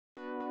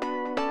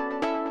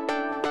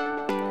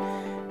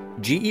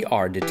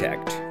GER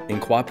Detect,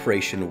 in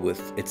cooperation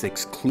with its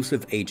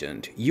exclusive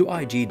agent,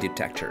 UIG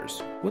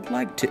Detectors, would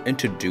like to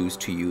introduce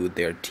to you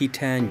their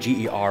Titan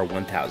GER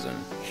 1000.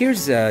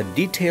 Here's a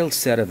detailed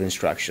set of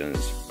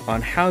instructions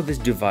on how this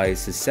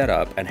device is set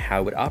up and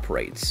how it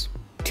operates.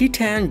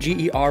 Titan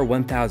GER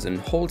 1000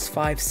 holds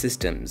 5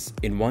 systems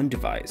in one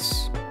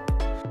device: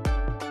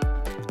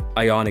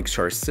 ionic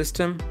source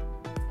system,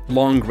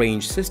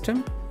 long-range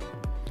system,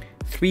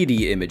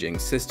 3D imaging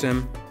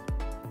system,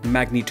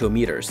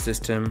 magnetometer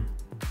system,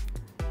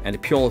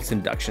 and pulse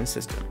induction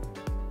system.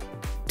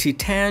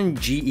 Titan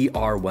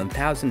GER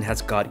 1000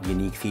 has got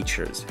unique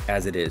features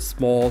as it is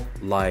small,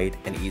 light,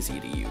 and easy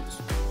to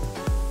use.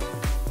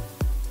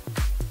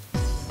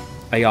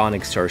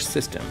 Ionic source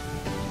system.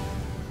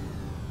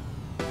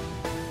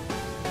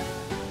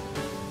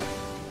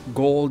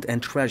 Gold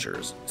and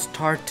treasures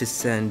start to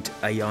send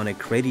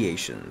ionic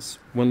radiations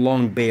when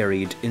long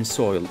buried in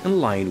soil in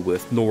line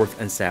with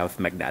north and south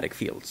magnetic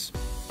fields.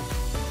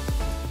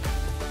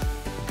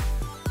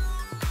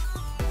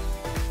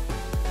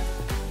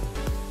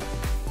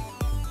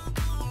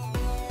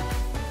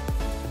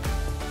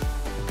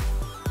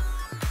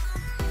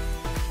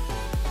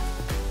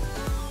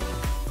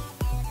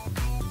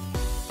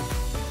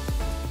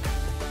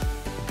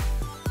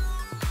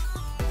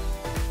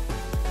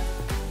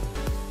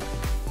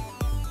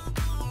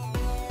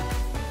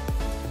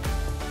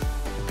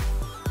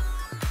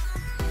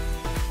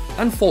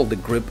 Unfold the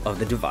grip of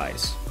the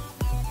device.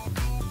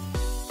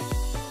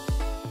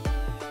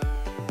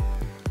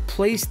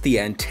 Place the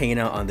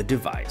antenna on the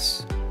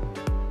device.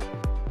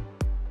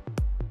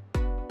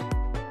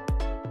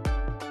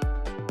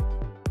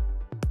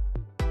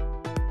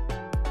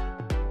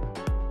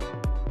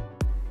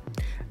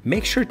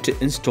 Make sure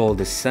to install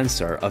the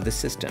sensor of the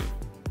system.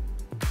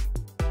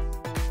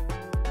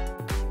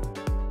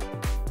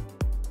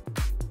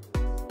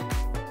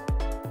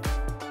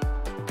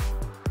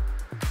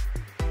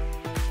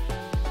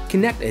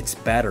 Connect its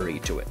battery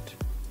to it.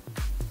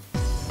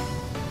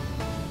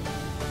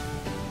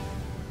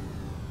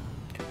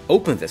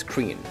 Open the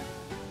screen.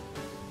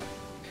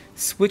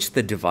 Switch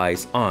the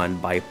device on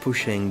by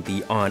pushing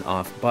the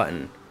on-off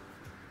button.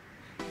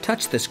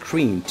 Touch the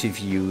screen to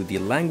view the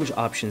language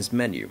options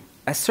menu.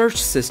 A search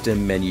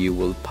system menu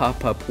will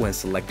pop up when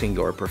selecting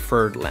your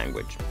preferred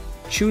language.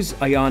 Choose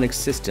Ionic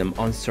System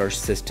on Search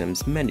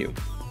Systems menu.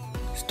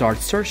 Start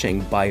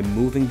searching by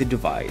moving the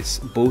device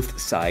both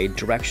side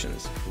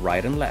directions,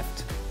 right and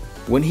left.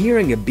 When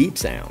hearing a beep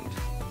sound,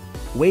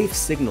 wave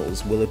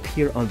signals will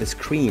appear on the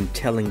screen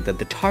telling that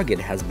the target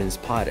has been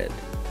spotted.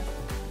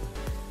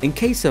 In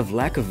case of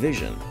lack of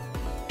vision,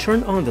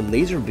 turn on the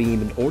laser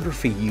beam in order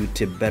for you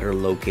to better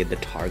locate the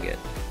target.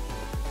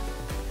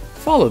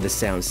 Follow the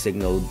sound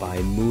signal by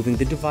moving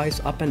the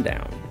device up and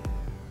down.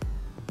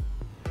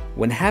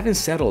 When having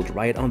settled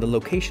right on the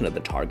location of the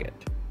target,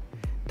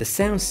 the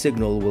sound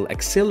signal will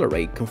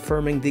accelerate,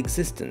 confirming the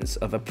existence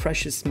of a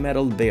precious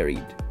metal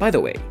buried. By the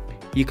way,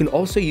 you can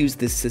also use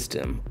this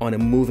system on a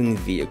moving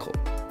vehicle.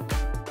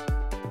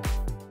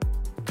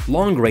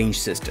 Long-range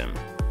system.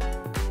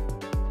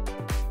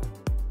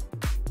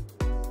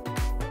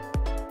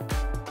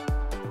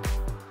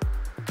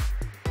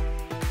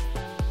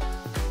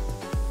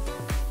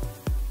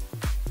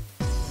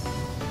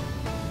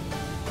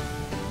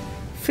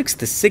 Fix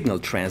the signal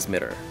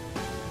transmitter.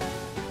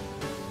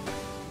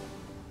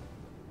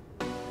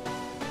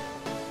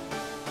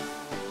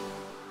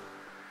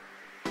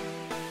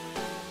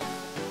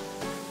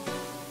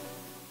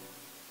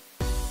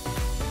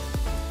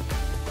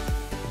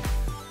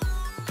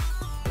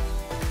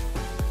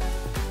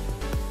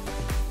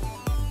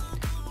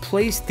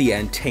 Place the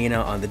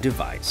antenna on the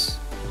device.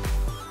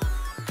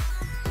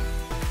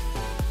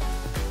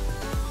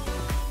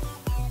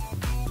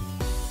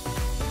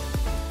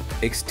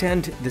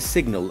 Extend the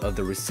signal of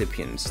the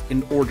recipients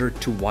in order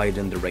to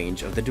widen the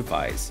range of the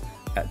device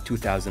at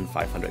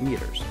 2,500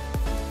 meters.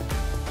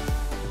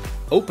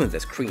 Open the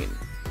screen.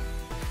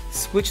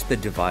 Switch the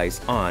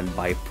device on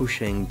by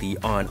pushing the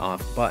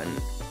on-off button.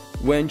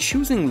 When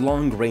choosing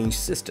long-range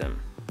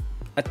system,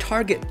 a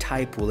target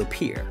type will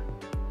appear.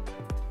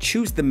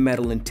 Choose the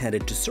metal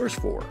intended to search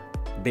for,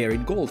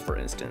 buried gold for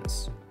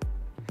instance.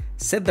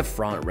 Set the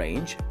front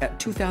range at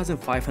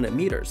 2,500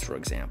 meters, for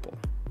example.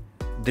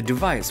 The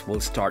device will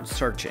start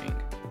searching.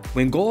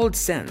 When gold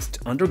sensed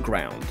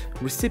underground,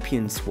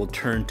 recipients will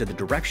turn to the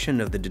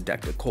direction of the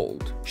detected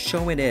gold,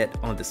 showing it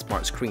on the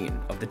smart screen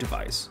of the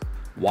device.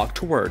 Walk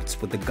towards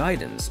with the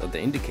guidance of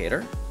the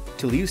indicator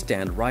till you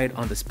stand right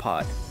on the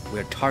spot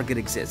where target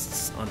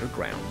exists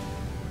underground.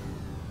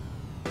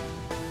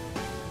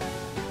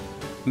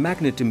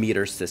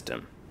 Magnetometer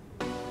system.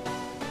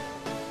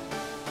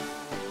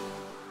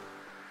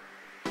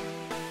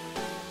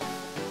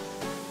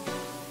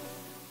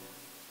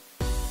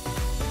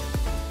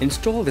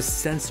 Install the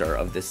sensor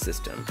of this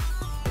system.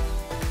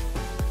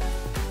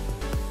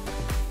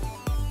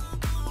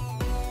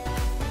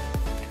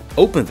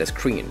 Open the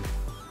screen.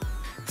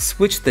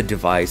 Switch the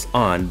device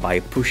on by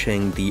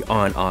pushing the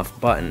on-off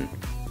button.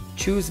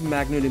 Choose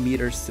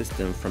Magnetometer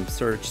system from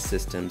Search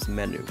Systems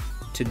menu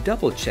to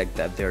double-check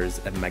that there is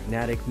a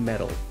magnetic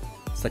metal,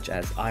 such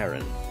as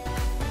iron.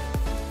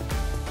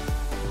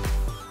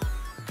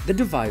 The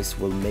device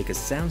will make a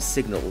sound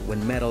signal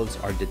when metals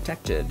are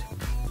detected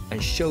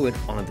and show it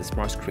on the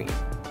smart screen.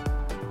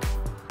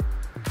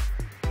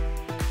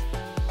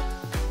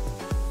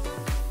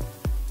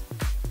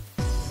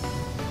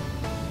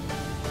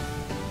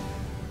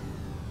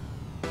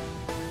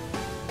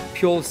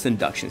 Pulse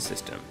induction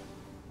system.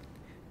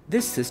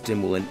 This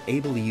system will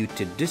enable you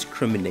to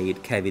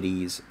discriminate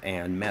cavities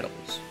and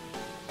metals.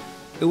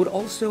 It would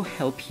also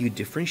help you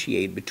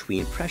differentiate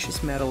between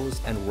precious metals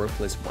and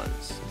worthless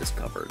ones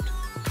discovered.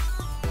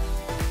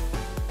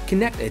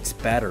 Connect its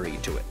battery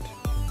to it.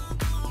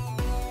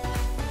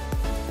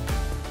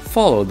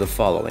 Follow the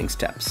following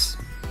steps.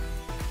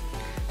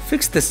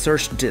 Fix the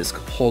search disk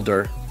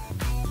holder.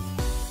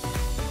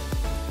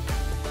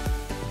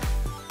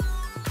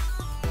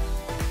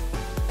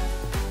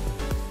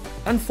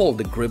 Unfold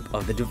the grip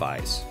of the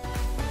device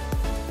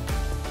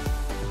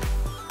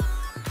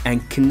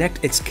and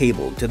connect its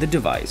cable to the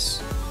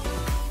device.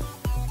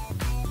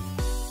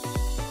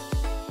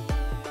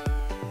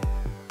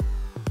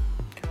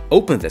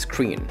 Open the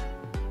screen.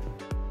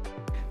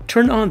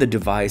 Turn on the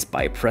device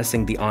by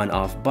pressing the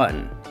on-off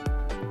button.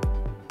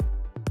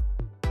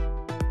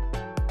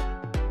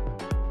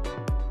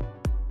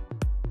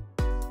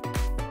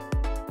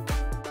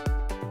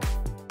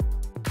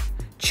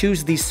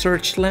 Choose the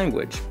search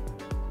language.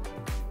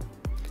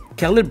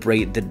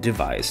 Calibrate the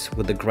device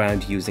with the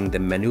ground using the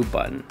menu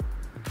button.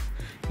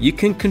 You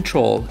can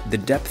control the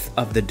depth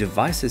of the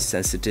device's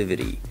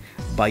sensitivity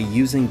by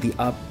using the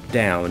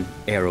up-down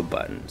arrow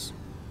buttons.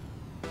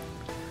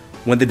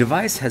 When the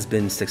device has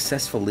been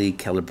successfully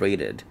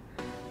calibrated,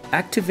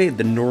 activate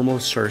the normal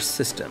search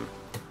system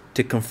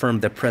to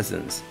confirm the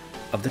presence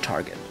of the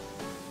target.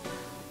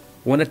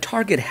 When a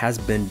target has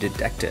been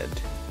detected,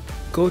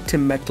 go to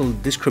Metal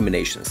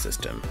Discrimination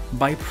System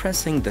by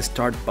pressing the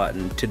Start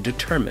button to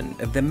determine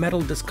if the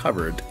metal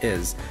discovered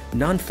is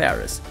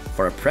non-ferrous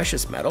for a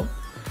precious metal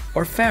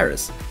or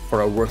ferrous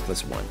for a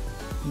worthless one.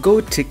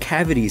 Go to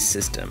Cavity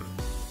System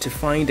to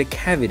find a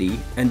cavity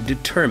and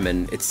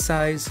determine its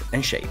size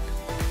and shape.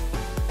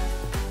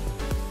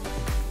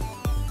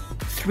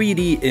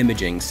 3D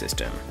Imaging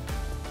System.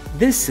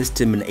 This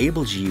system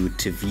enables you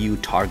to view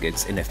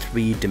targets in a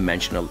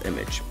three-dimensional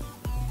image.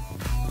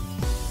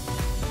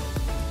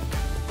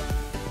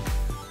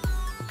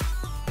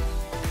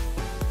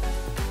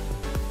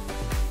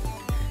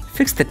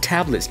 Fix the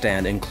tablet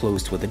stand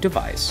enclosed with the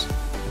device.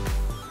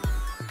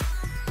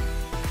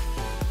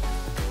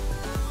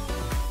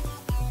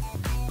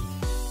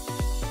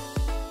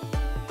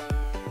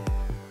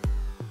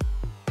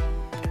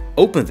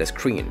 Open the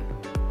screen.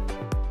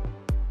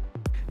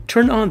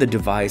 Turn on the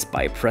device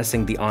by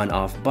pressing the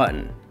on-off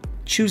button.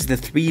 Choose the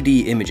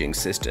 3D Imaging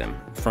System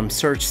from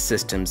Search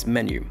Systems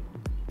menu.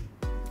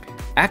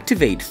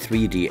 Activate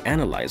 3D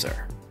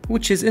Analyzer,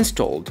 which is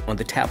installed on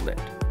the tablet.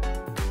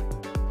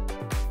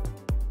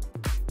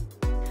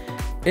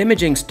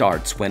 Imaging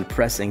starts when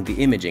pressing the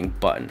imaging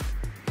button.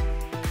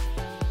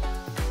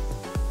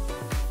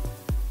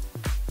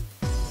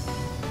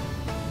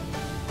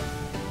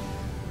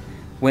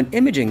 When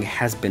imaging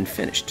has been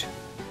finished,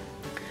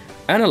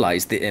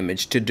 analyze the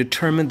image to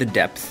determine the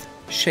depth,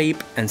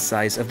 shape, and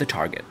size of the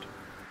target.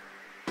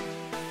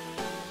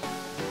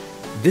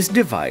 This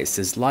device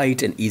is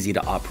light and easy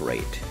to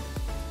operate.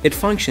 It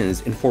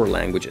functions in 4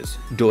 languages: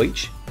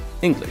 Deutsch,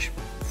 English,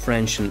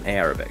 French, and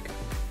Arabic.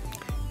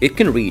 It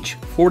can reach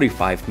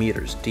 45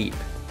 meters deep,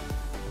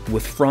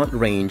 with front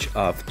range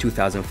of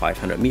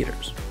 2,500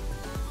 meters.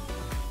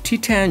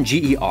 Titan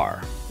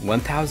GER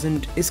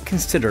 1000 is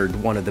considered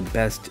one of the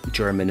best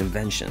German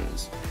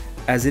inventions,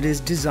 as it is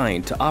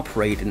designed to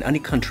operate in any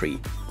country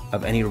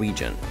of any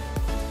region.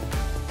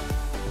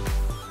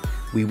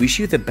 We wish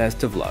you the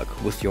best of luck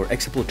with your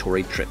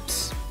exploratory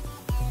trips.